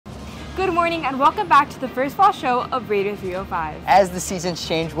Good morning and welcome back to the first fall show of Raider305. As the seasons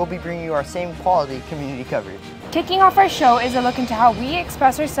change, we'll be bringing you our same quality community coverage. Kicking off our show is a look into how we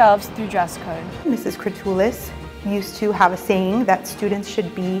express ourselves through dress code. Mrs. Kratulis used to have a saying that students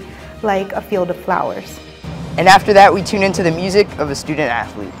should be like a field of flowers. And after that, we tune into the music of a student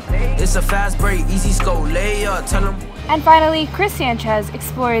athlete. It's a fast break, easy scope, lay up, tell them. And finally, Chris Sanchez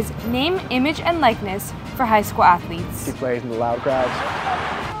explores name, image, and likeness for high school athletes. He plays in the loud crowds.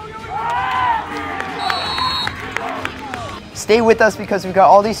 Stay with us because we've got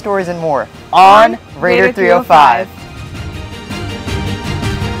all these stories and more on Raider305.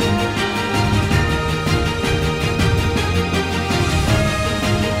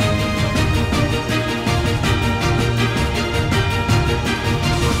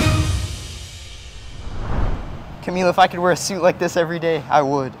 Camille, if I could wear a suit like this every day, I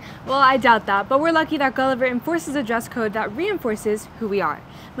would. Well, I doubt that, but we're lucky that Gulliver enforces a dress code that reinforces who we are.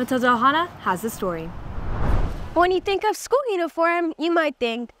 Matilda Ohana has the story. When you think of school uniform, you might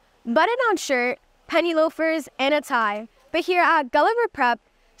think button-down shirt, penny loafers, and a tie. But here at Gulliver Prep,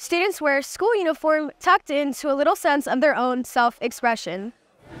 students wear school uniform tucked into a little sense of their own self-expression.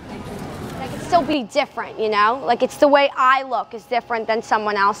 Still be different, you know? Like, it's the way I look is different than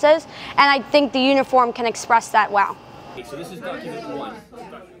someone else's, and I think the uniform can express that well. So this is document 1.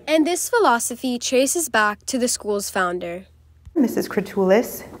 And this philosophy traces back to the school's founder. Mrs.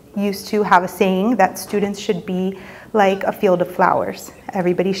 Kratulis used to have a saying that students should be like a field of flowers.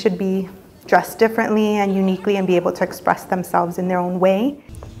 Everybody should be dressed differently and uniquely and be able to express themselves in their own way.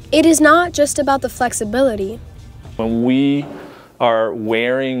 It is not just about the flexibility. When we are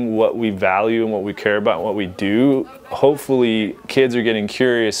wearing what we value and what we care about and what we do, hopefully kids are getting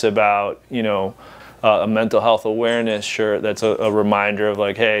curious about, a mental health awareness shirt that's a reminder of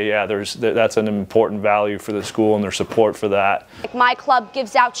like, hey, yeah, that's an important value for the school and their support for that. My club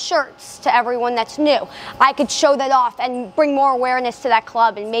gives out shirts to everyone that's new. I could show that off and bring more awareness to that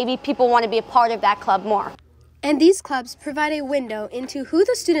club, and maybe people want to be a part of that club more. And these clubs provide a window into who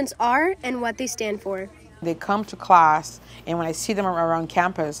the students are and what they stand for. They come to class, and when I see them around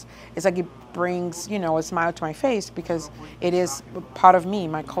campus, it's like it brings, a smile to my face because it is part of me,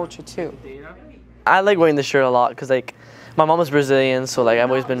 my culture too. I like wearing this shirt a lot because my mom was Brazilian, so I've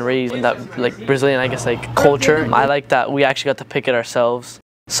always been raised in that Brazilian culture. I like that we actually got to pick it ourselves.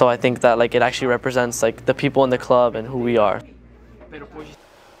 So I think that it actually represents the people in the club and who we are.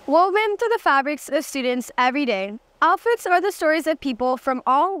 Woven through the fabrics of students every day, outfits are the stories of people from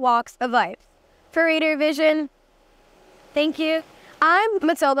all walks of life. For Raider Vision, thank you. I'm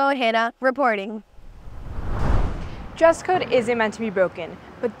Matilda Ohana reporting. Dress code isn't meant to be broken,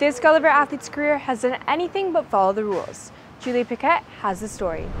 but this Gulliver athlete's career has done anything but follow the rules. Julie Piquet has the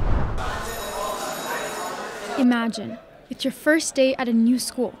story. Imagine, it's your first day at a new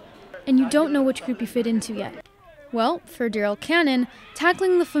school, and you don't know which group you fit into yet. Well, for Darriel Cannon,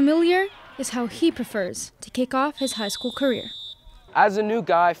 tackling the familiar is how he prefers to kick off his high school career. As a new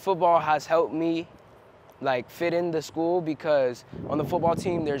guy, football has helped me fit in the school because on the football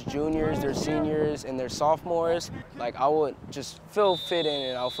team there's juniors, there's seniors, and there's sophomores. I would just fit in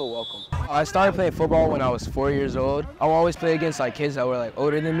and I'll feel welcome. I started playing football when I was 4 years old. I would always play against kids that were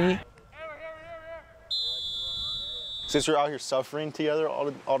older than me. Since we're out here suffering together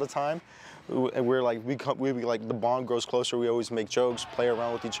all the time, and the bond grows closer. We always make jokes, play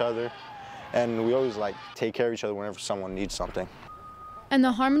around with each other, and we always take care of each other whenever someone needs something. And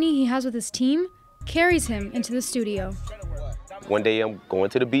the harmony he has with his team carries him into the studio. One day I'm going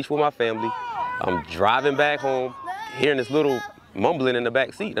to the beach with my family. I'm driving back home, hearing this little mumbling in the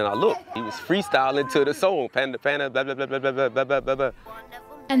back seat, and I look. He was freestyling to the song, panda, panda, blah, blah, blah, blah, blah, blah, blah, blah, blah.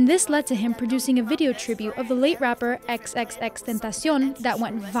 And this led to him producing a video tribute of the late rapper XXXTentacion that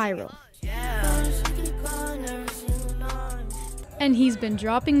went viral. And he's been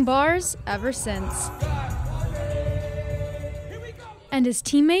dropping bars ever since. And his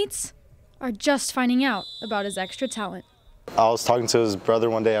teammates are just finding out about his extra talent. I was talking to his brother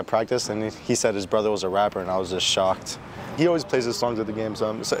one day at practice, and he said his brother was a rapper, and I was just shocked. He always plays his songs at the game,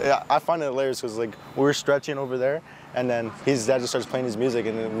 so I find it hilarious because we were stretching over there, and then his dad just starts playing his music,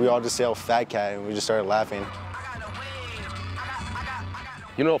 and then we all just yell "Fat Cat," and we just started laughing.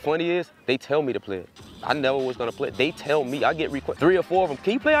 You know what funny is? They tell me to play it. I never was gonna play it. They tell me. I get 3 or 4 of them.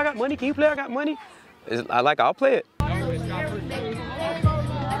 Can you play? I got money. Can you play? I got money. I'll play it.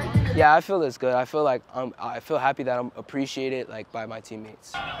 Yeah, I feel it's good. I feel I feel happy that I'm appreciated by my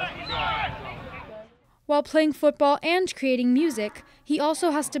teammates. While playing football and creating music, he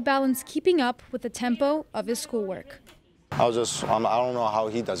also has to balance keeping up with the tempo of his schoolwork. I don't know how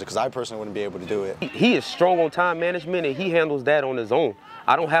he does it because I personally wouldn't be able to do it. He is strong on time management and he handles that on his own.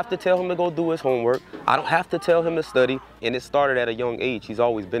 I don't have to tell him to go do his homework. I don't have to tell him to study, and it started at a young age. He's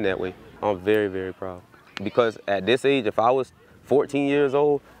always been that way. I'm very, very proud. Because at this age, if I was 14 years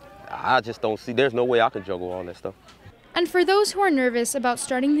old, I just don't see, there's no way I could juggle all that stuff. And for those who are nervous about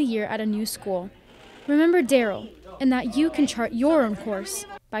starting the year at a new school, remember Darriel and that you can chart your own course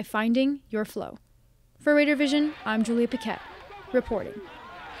by finding your flow. For Raider Vision, I'm Julia Piquet, reporting.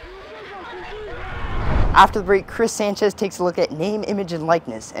 After the break, Chris Sanchez takes a look at name, image, and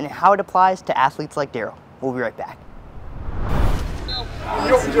likeness and how it applies to athletes like Darriel. We'll be right back.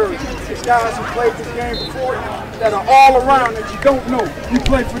 These guys who played this game before that are all around that you don't know. You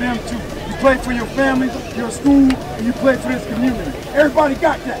play for them too. You play for your family, your school, and you play for this community. Everybody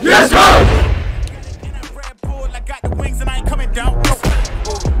got that? Yes, sir! I got the wings and I ain't coming down.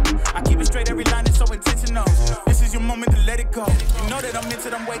 I keep it straight, every line is so intentional. This is your moment to let it go. You know that I'm into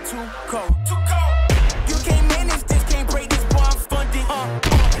them way too cold. Too cold. You can't manage this, can't break this, boy, I'm funded.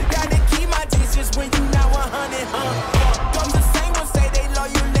 Gotta keep my distance when you now 100, Don't the same ones say they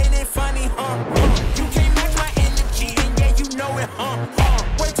love you, late and funny, You can't match my energy, and yeah, you know it,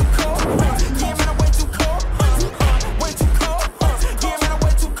 Way too cold, yeah, man, I'm way too cold, Way too cold, yeah, man, I'm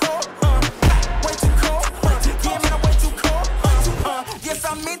way too cold, Way too cold, yeah, man, I'm way too cold, Yes,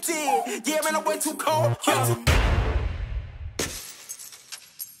 I meant it, yeah, man, I'm way too cold,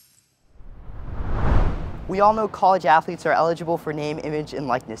 We all know college athletes are eligible for name, image, and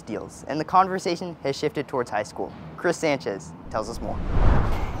likeness deals, and the conversation has shifted towards high school. Chris Sanchez tells us more.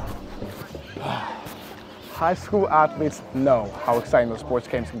 High school athletes know how exciting those sports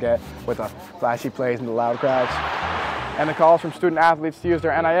games can get with the flashy plays and the loud crowds. And the calls from student athletes to use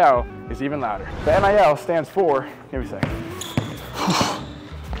their NIL is even louder. The NIL stands for, give me a second,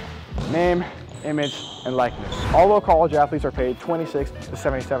 name, image, and likeness. Although college athletes are paid $26,000 to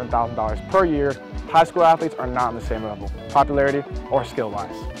 $77,000 per year, high school athletes are not on the same level, popularity or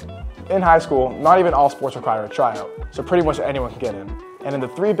skill-wise. In high school, not even all sports require a tryout, so pretty much anyone can get in. And in the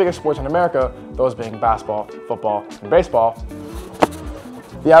three biggest sports in America, those being basketball, football, and baseball,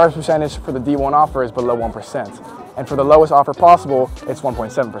 the average percentage for the D1 offer is below 1%. And for the lowest offer possible, it's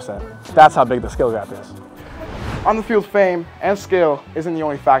 1.7%. That's how big the skill gap is. On the field, fame and skill isn't the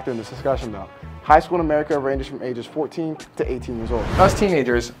only factor in this discussion though. High school in America ranges from ages 14 to 18 years old. Us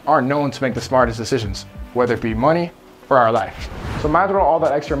teenagers aren't known to make the smartest decisions, whether it be money or our life. So imagine what all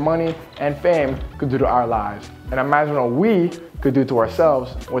that extra money and fame could do to our lives. And imagine what we could do to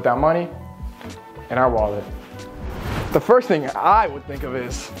ourselves with that money in our wallet. The first thing I would think of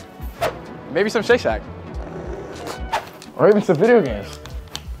is maybe some Shake Shack. Or even some video games.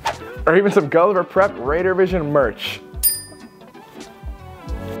 Or even some Gulliver Prep Raider Vision merch.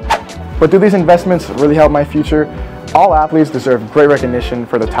 But do these investments really help my future? All athletes deserve great recognition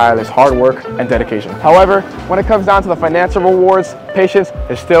for their tireless hard work and dedication. However, when it comes down to the financial rewards, patience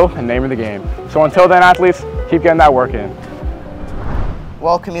is still the name of the game. So until then, athletes, keep getting that work in.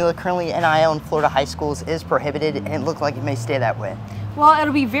 Well, Camila, currently NIL in Florida high schools is prohibited, and it looks like it may stay that way. Well,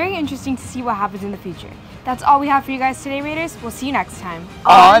 it'll be very interesting to see what happens in the future. That's all we have for you guys today, Raiders. We'll see you next time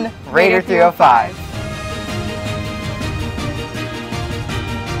on Raider 305.